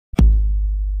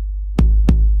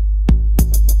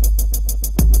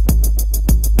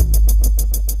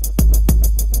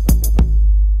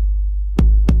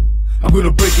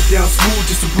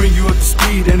bring you up to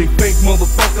speed. Any fake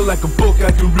motherfucker like a book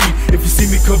I can read. If you see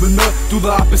me coming up, do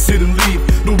the opposite and leave.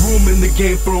 No room in the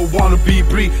game for a wannabe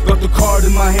breed. Got the card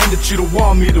in my hand that you don't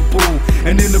want me to pull.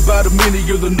 And in about a minute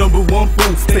you're the #1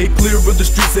 fool. Stay clear of the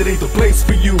streets, it ain't the place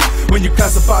for you. When you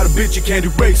classify the bitch you can't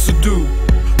erase or do.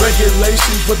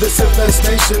 Regulation for this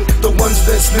infestation, the ones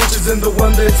that snitches and the one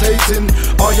that's hating.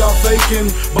 All y'all faking,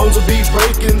 bones will be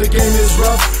breaking. The game is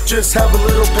rough, just have a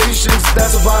little patience.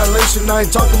 That's a violation, I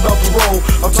ain't talking about parole.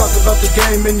 I'm talking about the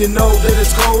game and you know that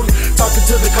it's cold. Talking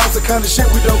to the cops, the kind of shit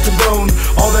we don't condone.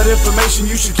 All that information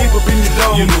you should keep up in your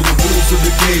dome. You know the rules of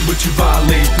the game but you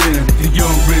violate them. The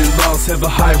unwritten laws have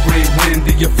a high rate when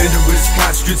the offender is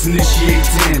caught, streets initiate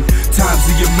 10 times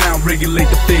the amount, regulate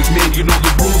the fake men. You know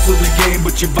the rules of the game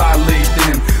but you violate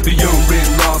them. The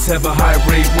unwritten laws have a high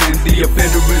rate when the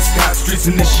offender is caught, streets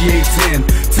initiate 10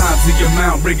 times the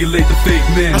amount, regulate the fake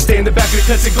men. I stay in the back of the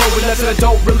cuts and go with nothing, I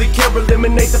don't really care.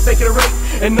 Eliminate the fake and the rate,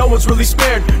 and no one's really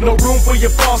spared. No room for your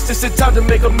falseness, it's time to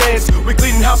make amends. We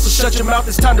cleaning house, so shut your mouth,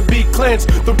 it's time to be cleansed.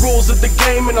 The rules of the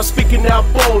game, and I'm speaking out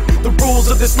bold. The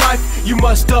rules of this life, you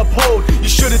must uphold. You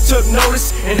should've took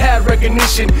notice and had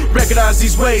recognition. Recognize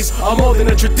these ways are more than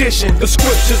a tradition. The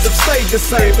scriptures have stayed the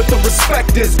same, but the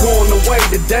respect is going away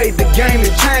today. The game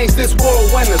has changed, this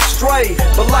world went astray.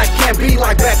 But life can't be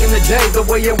like back in the day, the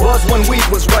way it was when we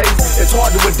was raised. It's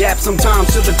hard to adapt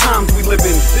sometimes to the times we live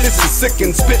in. This is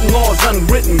sickening, spitting laws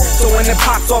unwritten. So when it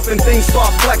pops off and things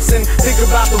start flexing, think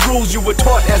about the rules you were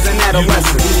taught as an adolescent. You know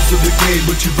the rules of the game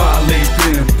but you violate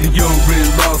them. The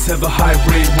unwritten laws have a high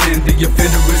rate when the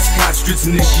offender is caught, streets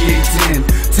initiate 10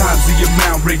 times the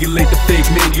amount, regulate the fake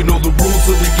men. You know the rules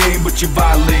of the game but you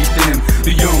violate them.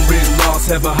 The unwritten laws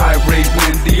have a high rate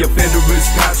when the offender is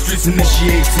caught, streets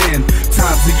initiate 10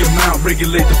 times the amount,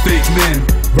 regulate the fake men.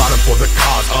 Riding for the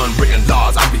cause, unwritten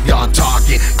laws, I'm beyond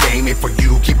talking. Game ain't for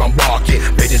you, keep on walking.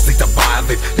 Pages lead to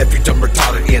violence, left you dumb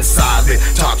retarded inside it.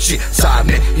 Talk shit,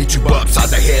 silent, hit you upside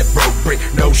the head, broke brick.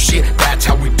 No shit, that's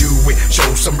how we do it.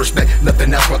 Show some respect,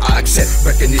 nothing else will I accept.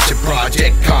 Recognition,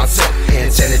 project, concept,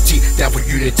 insanity, down for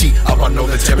unity. Up I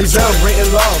know the territory. These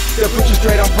unwritten laws, they'll put you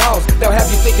straight on pause. They'll have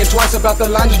you thinking twice about the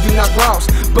lines you do not cross.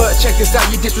 But check this out,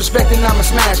 you disrespecting, I'ma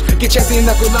smash. Get checked and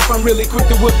knuckle up, I'm really quick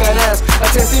to whip that ass. A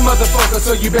testy motherfucker,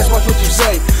 so you best watch what you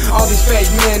say. All these fake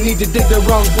men need to dig their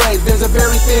own grave. There's a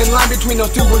very thin line between those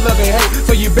two with love and hate.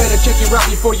 So you better check your route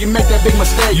before you make that big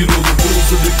mistake. You know the rules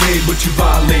of the game but you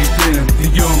violate them. The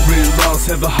unwritten laws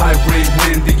have a high rate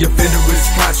when the offender is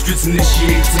caught, streets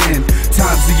initiate 10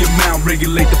 times the amount,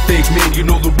 regulate the fake men. You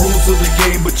know the rules of the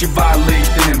game but you violate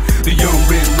them. The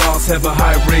unwritten laws have a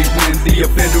high rate when the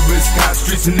offender is caught,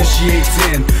 streets initiate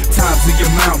 10 times the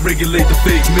amount, regulate the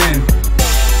fake men.